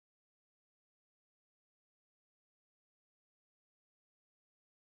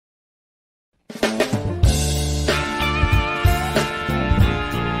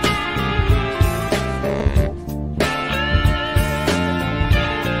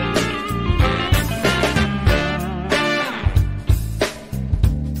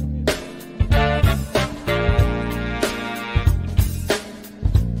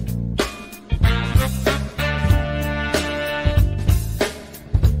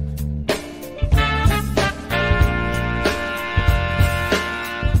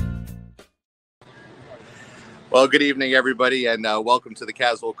Well, good evening, everybody, and welcome to the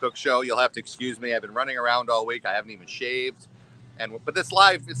Caswell Cooke Show. You'll have to excuse me. I've been running around all week. I haven't even shaved, but it's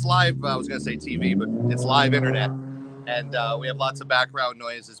live. It's live. I was going to say TV, but it's live internet, and we have lots of background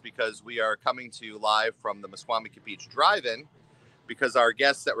noises because we are coming to you live from the Misquamicut Beach Drive In, because our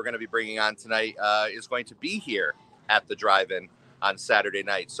guest that we're going to be bringing on tonight is going to be here at the drive-in on Saturday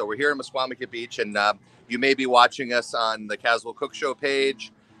night. So we're here in Misquamicut Beach, and you may be watching us on the Caswell Cooke Show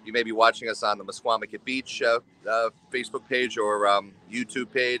page. You may be watching us on the Misquamicut Beach Facebook page or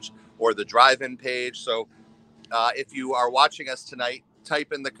YouTube page or the drive-in page. So if you are watching us tonight,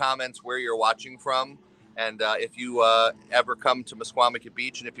 type in the comments where you're watching from. And if you ever come to Misquamicut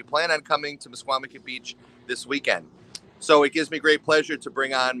Beach, and if you plan on coming to Misquamicut Beach this weekend. So it gives me great pleasure to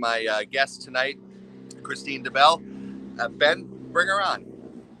bring on my guest tonight, Kristine DeBell. Ben, bring her on.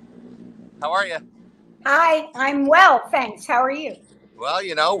 How are you? Hi, I'm well, thanks. How are you? Well,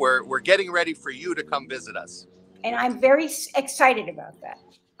 you know, we're getting ready for you to come visit us. And I'm very excited about that.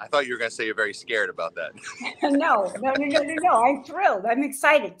 I thought you were going to say you're very scared about that. No. I'm thrilled. I'm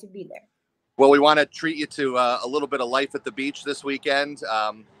excited to be there. Well, we want to treat you to a little bit of life at the beach this weekend.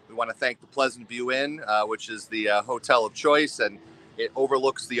 We want to thank the Pleasant View Inn, which is the hotel of choice, and it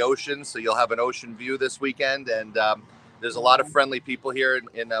overlooks the ocean, so you'll have an ocean view this weekend. And there's a lot of friendly people here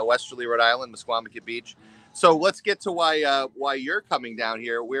in Westerly, Rhode Island, Misquamicut Beach. So let's get to why you're coming down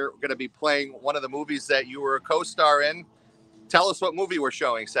here. We're going to be playing one of the movies that you were a co-star in. Tell us what movie we're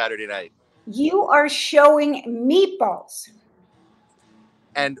showing Saturday night. You are showing Meatballs.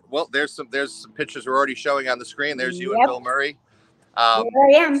 And well, there's some pictures we're already showing on the screen. There's you and Bill Murray. There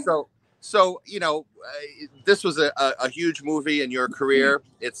I am. So you know, this was a huge movie in your career.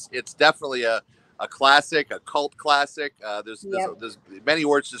 It's definitely a classic, a cult classic. There's many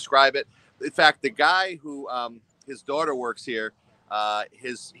words to describe it. In fact, the guy who his daughter works here,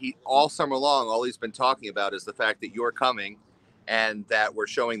 he all summer long, all he's been talking about is the fact that you're coming and that we're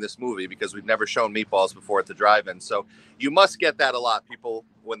showing this movie, because we've never shown Meatballs before at the drive-in. So you must get that a lot, people,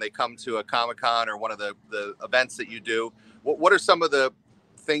 when they come to a Comic-Con or one of the events that you do. What are some of the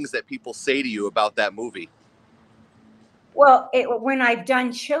things that people say to you about that movie? Well, when I've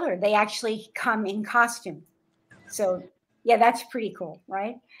done Chiller, they actually come in costume. So yeah, that's pretty cool,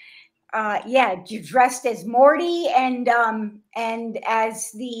 right? You're dressed as Morty and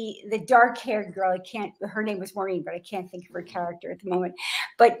as the dark-haired girl. Her name was Maureen, but I can't think of her character at the moment.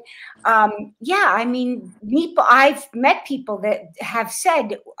 But I mean, I've met people that have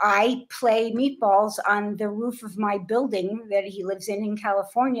said I play Meatballs on the roof of my building that he lives in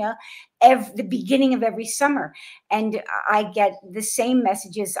California the beginning of every summer, and I get the same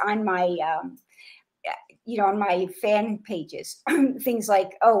messages on my on my fan pages, things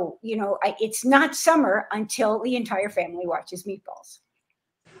like, oh, it's not summer until the entire family watches Meatballs.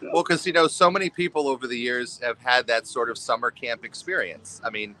 Well, because, so many people over the years have had that sort of summer camp experience.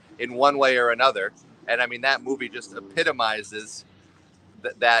 I mean, in one way or another. And I mean, that movie just epitomizes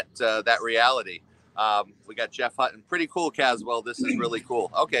that reality. We got Jeff Hutton. Pretty cool, Caswell. This is really cool.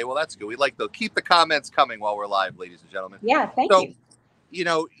 Okay, well, that's good. We like to keep the comments coming while we're live, ladies and gentlemen. Yeah, thank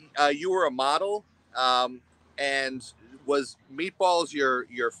you. You were a model. And was Meatballs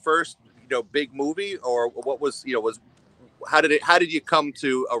your first, big movie, or what was, how did you come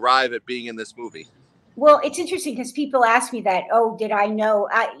to arrive at being in this movie? Well, it's interesting because people ask me that. Oh, did I know?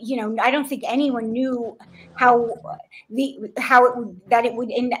 I don't think anyone knew it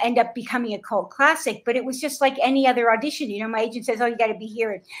would end up becoming a cult classic. But it was just like any other audition. My agent says, "Oh, you got to be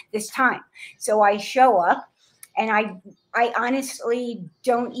here at this time." So I show up, and I honestly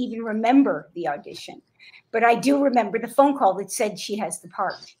don't even remember the audition, but I do remember the phone call that said she has the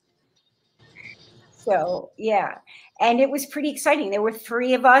part. So yeah, and it was pretty exciting. There were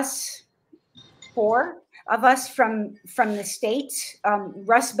four of us from the States.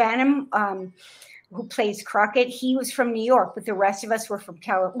 Russ Banham, who plays Crockett, he was from New York, but the rest of us were from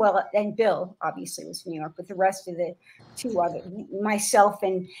and Bill obviously was from New York, but the rest of the two other, myself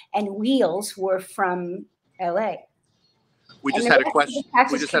and Wheels, were from LA. We just had a question.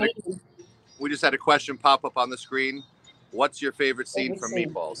 We just had a question pop up on the screen. What's your favorite scene from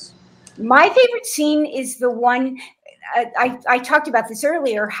Meatballs? My favorite scene is the one I talked about this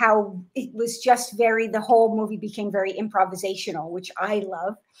earlier, how it was just the whole movie became very improvisational, which I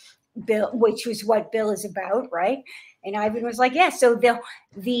love. Which was what Bill is about, right? And Ivan was like, yeah. So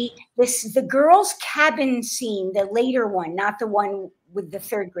the girls' cabin scene, the later one, not the one with the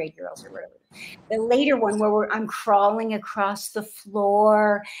third grade girls or whatever. The later one where I'm crawling across the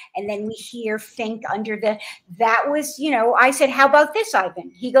floor and then we hear Fink under that was, I said, how about this,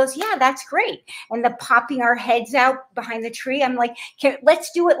 Ivan? He goes, yeah, that's great. And the popping our heads out behind the tree. I'm like,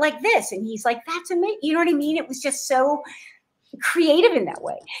 let's do it like this. And he's like, that's amazing. You know what I mean? It was just so creative in that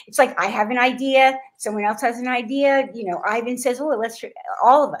way. It's like, I have an idea. Someone else has an idea. Ivan says, oh, let's try,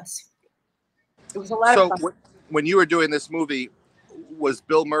 all of us. It was a lot of fun. So when you were doing this movie, was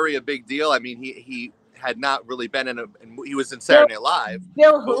Bill Murray a big deal? I mean, he had not really been he was in Saturday Night Live.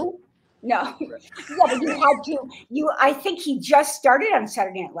 Bill who? No. Yeah, but you had to, I think he just started on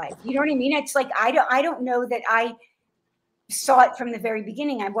Saturday Night Live. You know what I mean? It's like, I don't know that I saw it from the very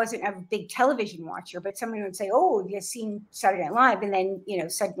beginning. I wasn't a big television watcher, but someone would say, oh, have you seen Saturday Night Live? And then,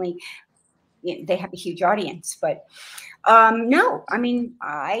 suddenly they have a huge audience. But no, I mean,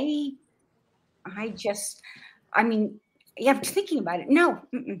 I'm thinking about it. No,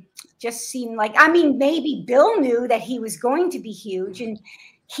 just seemed like, maybe Bill knew that he was going to be huge, and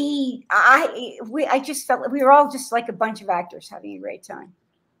I just felt like we were all just like a bunch of actors having a great time.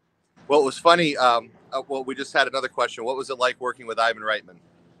 Well, it was funny. Well, we just had another question. What was it like working with Ivan Reitman?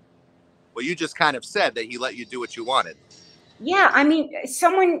 Well, you just kind of said that he let you do what you wanted. Yeah,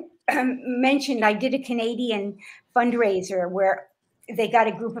 someone mentioned I did a Canadian fundraiser where they got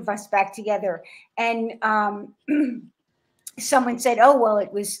a group of us back together, and someone said, oh, well,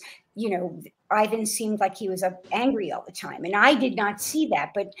 it was, Ivan seemed like he was angry all the time. And I did not see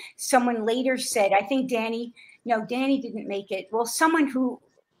that. But someone later said, I think Danny didn't make it. Well, someone who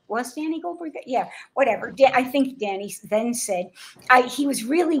was Danny Goldberg. Yeah, whatever. I think Danny then said he was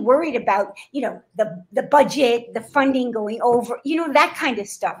really worried about, the budget, the funding going over, that kind of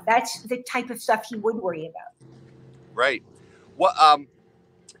stuff. That's the type of stuff he would worry about. Right. What,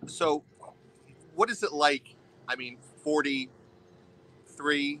 so what is it like?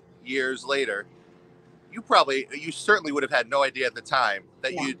 43 years later, you certainly would have had no idea at the time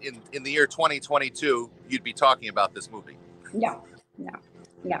that in the year 2022, you'd be talking about this movie. No.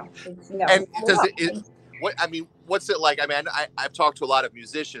 And what's it like? I've talked to a lot of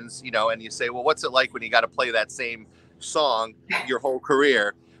musicians, and you say, well, what's it like when you got to play that same song your whole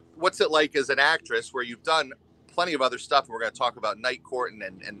career? What's it like as an actress where you've done plenty of other stuff? We're going to talk about Night Court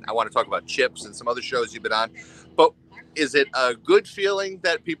and I want to talk about Chips and some other shows you've been on. But is it a good feeling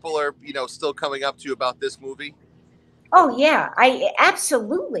that people are, still coming up to you about this movie? Oh yeah,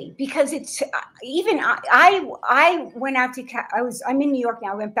 absolutely, because it's even I went out to I'm in New York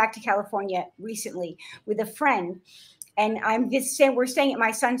now. I went back to California recently with a friend, and we're staying at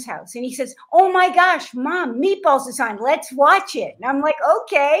my son's house, and he says, "Oh my gosh, Mom, Meatballs is on. Let's watch it." And I'm like,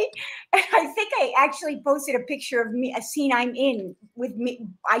 "Okay." And I think I actually posted a picture of me, a scene I'm in with me.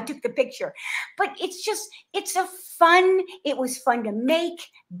 I took the picture, but it was fun to make.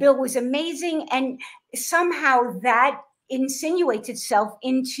 Bill was amazing, and somehow that insinuates itself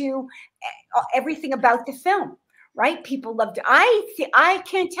into everything about the film, right? People loved it. I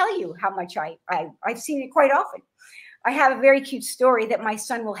can't tell you how much I've seen it quite often. I have a very cute story that my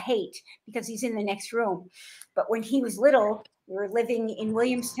son will hate because he's in the next room. But when he was little, we were living in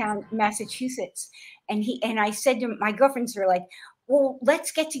Williamstown, Massachusetts, and I said to my girlfriends were like, well,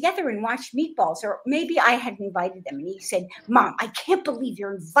 let's get together and watch Meatballs. Or maybe I had invited them. And he said, Mom, I can't believe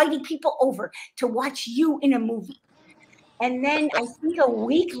you're inviting people over to watch you in a movie. And then I think a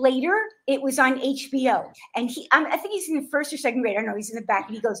week later, it was on HBO. And I think he's in the first or second grade. I don't know. He's in the back.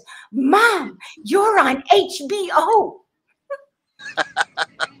 And he goes, Mom, you're on HBO.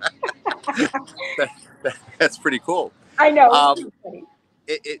 That's pretty cool. I know.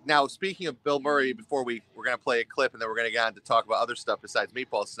 Now, speaking of Bill Murray, before we're going to play a clip and then we're going to get on to talk about other stuff besides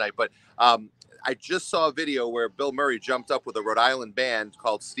Meatballs tonight. But I just saw a video where Bill Murray jumped up with a Rhode Island band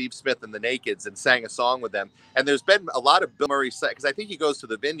called Steve Smith and the Nakeds and sang a song with them. And there's been a lot of Bill Murray, because I think he goes to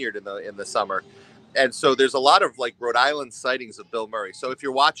the Vineyard in the summer. And so there's a lot of like Rhode Island sightings of Bill Murray. So if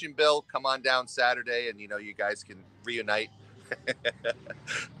you're watching Bill, come on down Saturday and, you guys can reunite.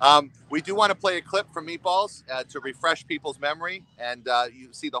 We do want to play a clip from Meatballs to refresh people's memory, and you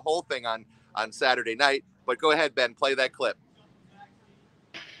see the whole thing on Saturday night. But go ahead, Ben, play that clip.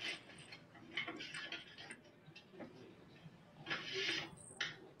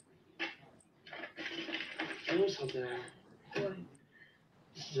 I know something, Anna. What?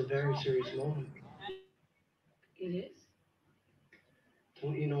 This is a very serious moment. It is?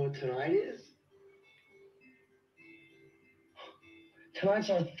 Don't you know what tonight is? Tonight's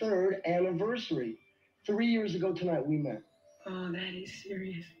our 3rd anniversary. 3 years ago tonight we met. Oh, that is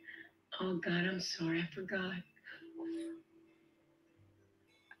serious. Oh, God, I'm sorry. I forgot.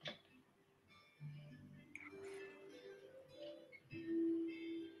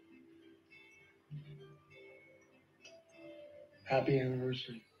 Happy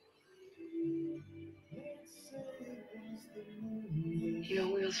anniversary. You know,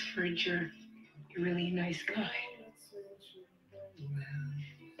 Will's Furniture, you're really a nice guy.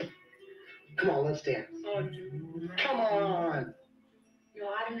 Come on, let's dance. Oh, Come on. no,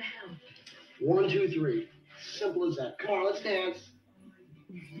 I don't know. 1, 2, 3. Simple as that. Come on, let's dance.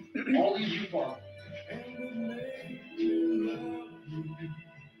 All these you far.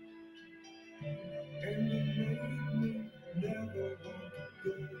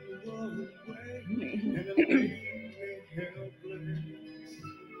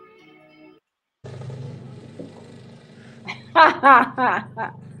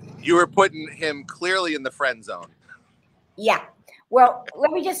 You were putting him clearly in the friend zone. Yeah. Well,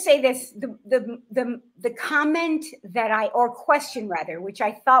 let me just say this: the comment that or question rather, which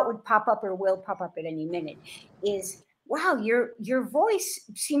I thought would pop up or will pop up at any minute, is, "Wow, your voice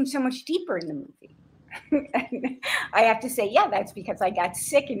seems so much deeper in the movie." I have to say, yeah, that's because I got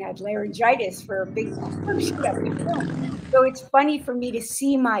sick and had laryngitis for a big portion of the film. So it's funny for me to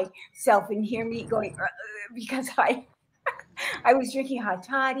see myself and hear me going because I was drinking hot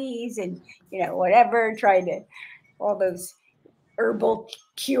toddies and whatever, trying to all those herbal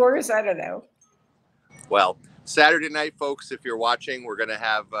cures. I don't know. Well, Saturday night, folks, if you're watching, we're going to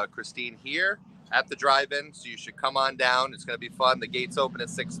have Kristine here at the drive-in, so you should come on down. It's going to be fun. The gates open at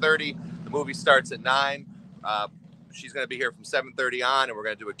 6:30. The movie starts at 9. She's going to be here from 7:30 on, and we're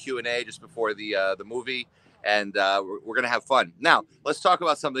going to do a Q&A just before the movie, and we're going to have fun. Now, let's talk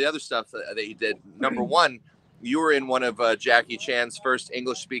about some of the other stuff that you did. Number one, you were in one of Jackie Chan's first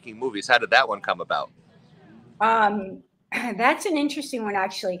English-speaking movies. How did that one come about? That's an interesting one,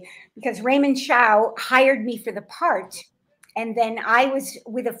 actually, because Raymond Chow hired me for the part. And then I was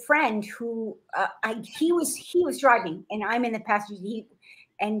with a friend who he was driving and I'm in the passenger seat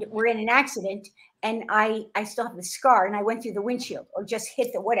and we're in an accident and I still have the scar and I went through the windshield or just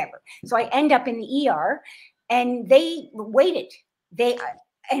hit the whatever. So I end up in the ER and they waited. And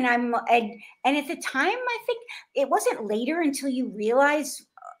at the time, I think it wasn't later until you realize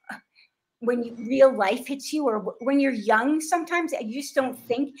when real life hits you or when you're young, sometimes you just don't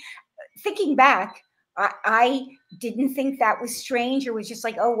think. Thinking back, I didn't think that was strange or was just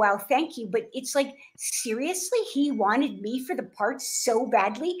like, oh, wow, thank you. But it's like, seriously, he wanted me for the part so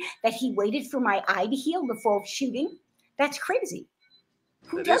badly that he waited for my eye to heal before shooting? That's crazy.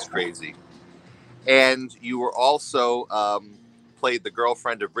 That is crazy. And you were also played the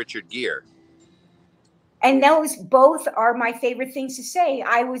girlfriend of Richard Gere. And those both are my favorite things to say.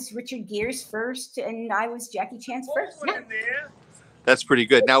 I was Richard Gere's first and I was Jackie Chan's first. Yeah. That's pretty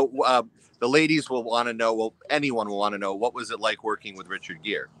good. Now, the ladies will want to know, well, anyone will want to know, what was it like working with Richard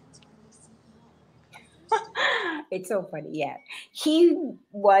Gere? It's so funny. Yeah. He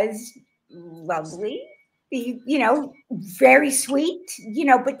was lovely. He, very sweet,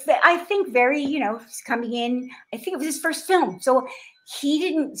 but I think very, he's coming in. I think it was his first film. So he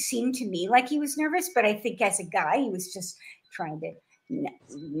didn't seem to me like he was nervous, but I think as a guy, he was just trying to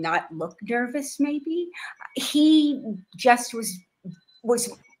not look nervous, maybe. He just was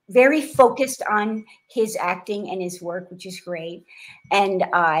very focused on his acting and his work, which is great. And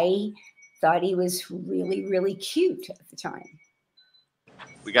I thought he was really, really cute at the time.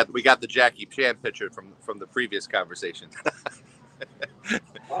 We got the Jackie Chan picture from the previous conversation.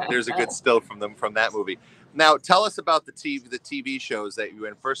 There's a good still from that movie. Now, tell us about the TV shows that you were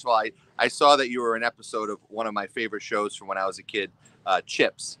in. First of all, I saw that you were an episode of one of my favorite shows from when I was a kid,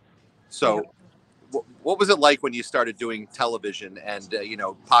 Chips. So what was it like when you started doing television and,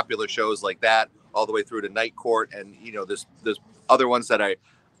 popular shows like that all the way through to Night Court and, there's other ones that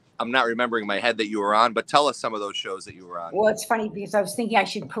I'm not remembering in my head that you were on, but tell us some of those shows that you were on. Well, it's funny because I was thinking I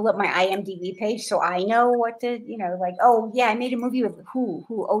should pull up my IMDb page so I know what to, like, oh, yeah, I made a movie with who?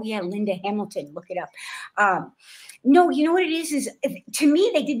 Oh, yeah, Linda Hamilton. Look it up. No, you know what it is to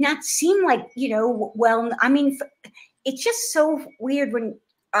me, they did not seem like, well, I mean, it's just so weird when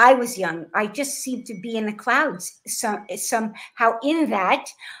I was young. I just seemed to be in the clouds somehow in that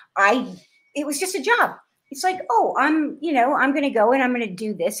it was just a job. It's like, oh, I'm going to go and I'm going to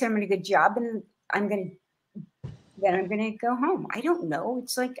do this and I'm going to do a good job and I'm going to go home. I don't know.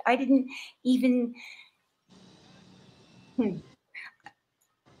 It's like, I didn't even,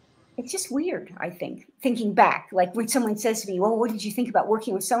 It's just weird, I think, thinking back, like when someone says to me, well, what did you think about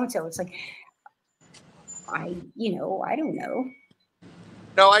working with so-and-so? It's like, I don't know.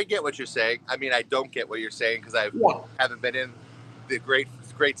 No, I get what you're saying. I mean, I don't get what you're saying because I haven't been in the great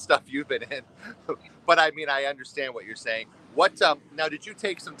stuff you've been in. But I mean, I understand what you're saying. Now, did you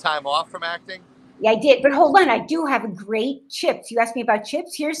take some time off from acting? Yeah, I did. But hold on, I do have a great Chips. You asked me about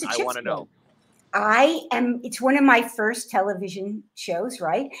Chips. Here's the Chips. I want to know. it's one of my first television shows,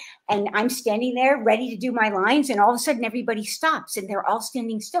 right? And I'm standing there ready to do my lines, and all of a sudden everybody stops and they're all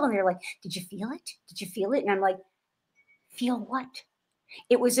standing still and they're like, "Did you feel it? Did you feel it?" And I'm like, "Feel what?"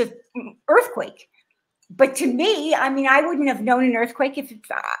 It was a earthquake. But to me, I mean, I wouldn't have known an earthquake if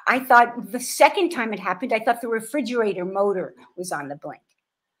I thought the second time it happened, I thought the refrigerator motor was on the blink.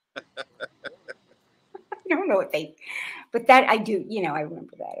 I don't know what but that I do, I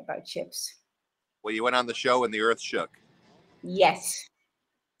remember that about chips. Well, you went on the show and the earth shook. Yes.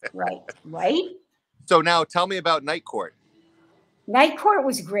 Right. Right. So now tell me about Night Court. Night Court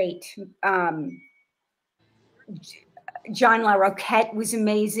was great. John LaRoquette was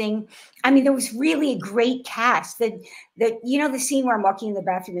amazing. I mean, there was really a great cast. The scene where I'm walking in the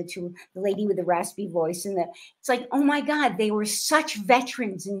bathroom, the lady with the raspy voice, and it's like, oh my God, they were such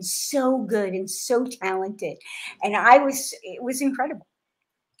veterans and so good and so talented. And it was incredible.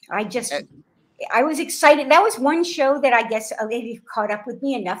 I was excited. That was one show that I guess a lady caught up with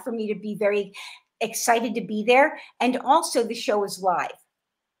me enough for me to be very excited to be there. And also the show was live.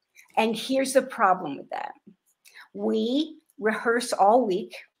 And here's the problem with that. We rehearse all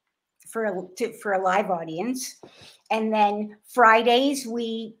week for a live audience. And then Fridays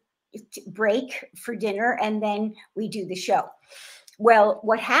we break for dinner and then we do the show. Well,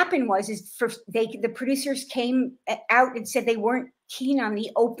 what happened was the producers came out and said they weren't keen on the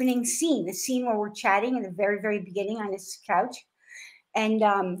opening scene, the scene where we're chatting in the very, very beginning on this couch. And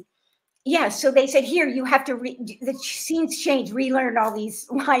so they said, here, you have to, the scenes change, relearn all these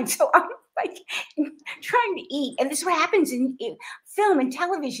lines. So I'm like trying to eat. And this is what happens in film and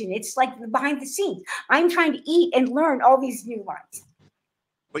television. It's like behind the scenes. I'm trying to eat and learn all these new lines.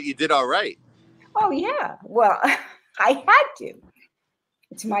 But you did all right. Oh, yeah. Well, I had to.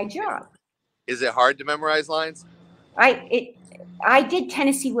 It's my job. Is it hard to memorize lines? I did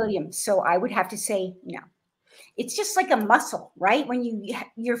Tennessee Williams, so I would have to say no. It's just like a muscle, right? When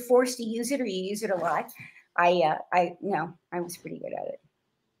you're forced to use it or you use it a lot. I was pretty good at it.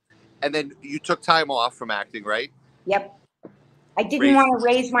 And then you took time off from acting, right? Yep. I didn't want to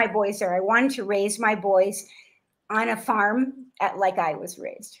raise my boys there. I wanted to raise my boys on a farm like I was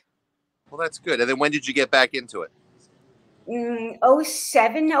raised. Well, that's good. And then when did you get back into it?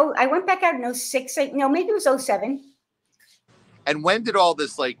 07. No, I went back out in 06. Maybe it was 07. And when did all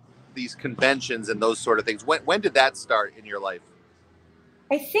this, like these conventions and those sort of things, when did that start in your life?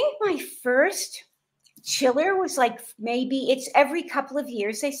 I think my first chiller was like, maybe it's every couple of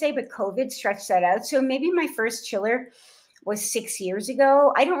years, they say, but COVID stretched that out. So maybe my first chiller was 6 years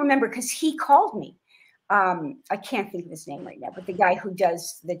ago. I don't remember because he called me. I can't think of his name right now, but the guy who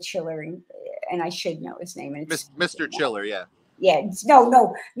does the chiller, and I should know his name. And Mr. Chiller, yeah. Yeah,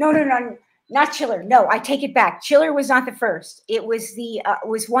 no, not Chiller. No, I take it back. Chiller was not the first. It was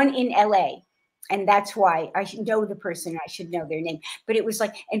was one in LA. And that's why I should know the person. I should know their name. But it was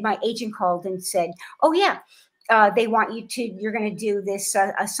like, and my agent called and said, oh, yeah, they want you're going to do this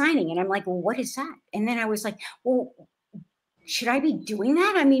signing. And I'm like, well, what is that? And then I was like, well, should I be doing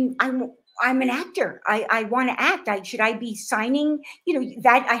that? I mean, I'm an actor. I want to act. Should I be signing?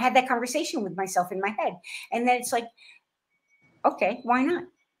 That I had that conversation with myself in my head. And then it's like, okay, why not?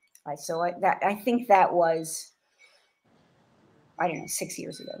 So I think that was, I don't know, 6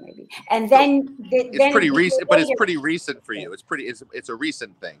 years ago, maybe. And then it's pretty recent, but it's pretty recent for you. It's a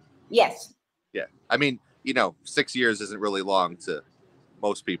recent thing. Yes. Yeah. I mean, 6 years isn't really long to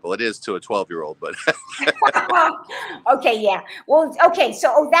most people. It is to a 12-year-old, but. Okay. Yeah. Well, okay.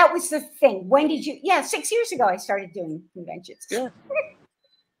 So that was the thing. When did you, 6 years ago, I started doing conventions. Yeah.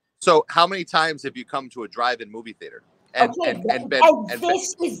 So how many times have you come to a drive-in movie theater? This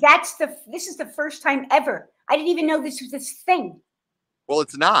is the first time ever. I didn't even know this was this thing. Well,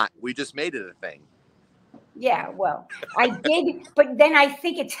 it's not. We just made it a thing. Yeah, well, I did, but then I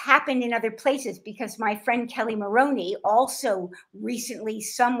think it's happened in other places because my friend Kelly Maroney also recently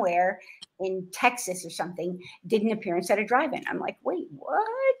somewhere in Texas or something did an appearance at a drive-in. I'm like, wait,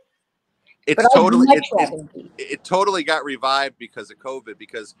 what? It totally got revived because of COVID,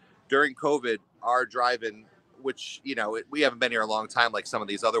 because during COVID, our drive-in, which, we haven't been here a long time like some of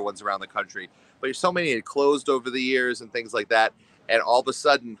these other ones around the country, but so many had closed over the years and things like that. And all of a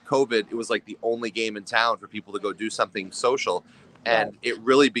sudden, COVID, it was like the only game in town for people to go do something social. And It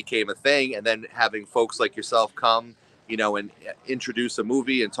really became a thing. And then having folks like yourself come, and introduce a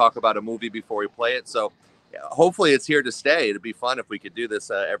movie and talk about a movie before we play it. So hopefully it's here to stay. It'd be fun if we could do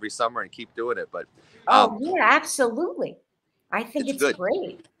this every summer and keep doing it. But yeah, absolutely. I think it's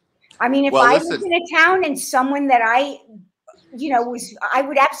great. I mean, if I lived in a town and someone that I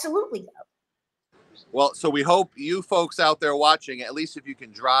would absolutely go. Well, so we hope you folks out there watching, at least if you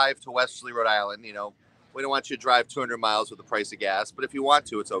can drive to Westerly, Rhode Island, you know, we don't want you to drive 200 miles with the price of gas, but if you want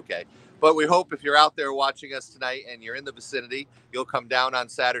to, it's okay. But we hope if you're out there watching us tonight and you're in the vicinity, you'll come down on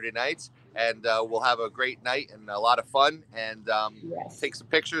Saturday nights, and we'll have a great night and a lot of fun, and take some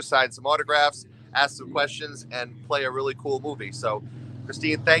pictures, sign some autographs, ask some questions, and play a really cool movie. So,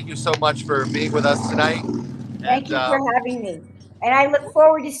 Kristine, thank you so much for being with us tonight. Thank you for having me. And I look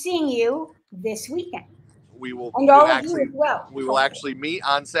forward to seeing you this weekend. We will, and all of you as well. We will actually meet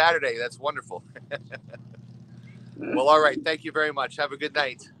on Saturday. That's wonderful. Well, all right. Thank you very much. Have a good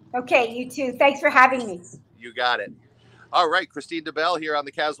night. Okay, you too. Thanks for having me. You got it. All right, Kristine DeBell here on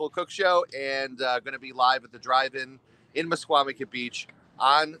the Caswell Cooke Show, and going to be live at the drive-in in Misquamicut Beach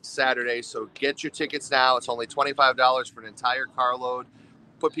on Saturday. So get your tickets now. It's only $25 for an entire carload.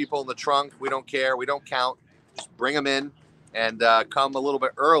 Put people in the trunk. We don't care. We don't count. Just bring them in and come a little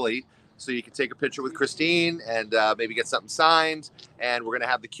bit early so you can take a picture with Kristine and maybe get something signed. And we're going to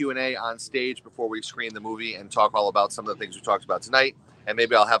have the Q&A on stage before we screen the movie and talk all about some of the things we talked about tonight. And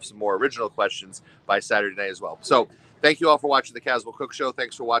maybe I'll have some more original questions by Saturday night as well. So thank you all for watching the Caswell Cooke Show.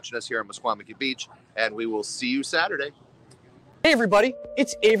 Thanks for watching us here at Misquamicut Beach. And we will see you Saturday. Hey everybody,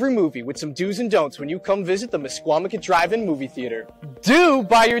 it's Avery Movie with some do's and don'ts when you come visit the Misquamicut Drive In Theater. Do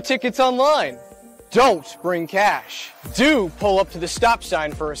buy your tickets online. Don't bring cash. Do pull up to the stop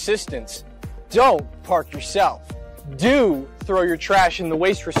sign for assistance. Don't park yourself. Do throw your trash in the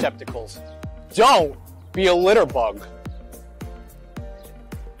waste receptacles. Don't be a litter bug.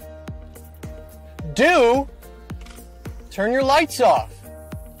 Do turn your lights off.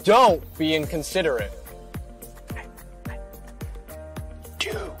 Don't be inconsiderate.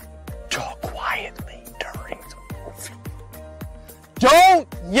 Do talk quietly during the movie. Don't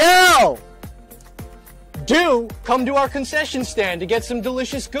yell! Do come to our concession stand to get some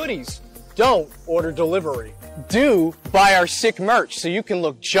delicious goodies. Don't order delivery. Do buy our sick merch so you can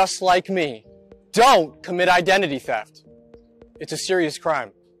look just like me. Don't commit identity theft. It's a serious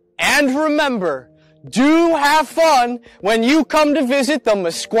crime. And remember, do have fun when you come to visit the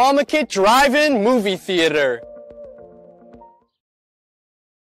Misquamicut Drive In Theater.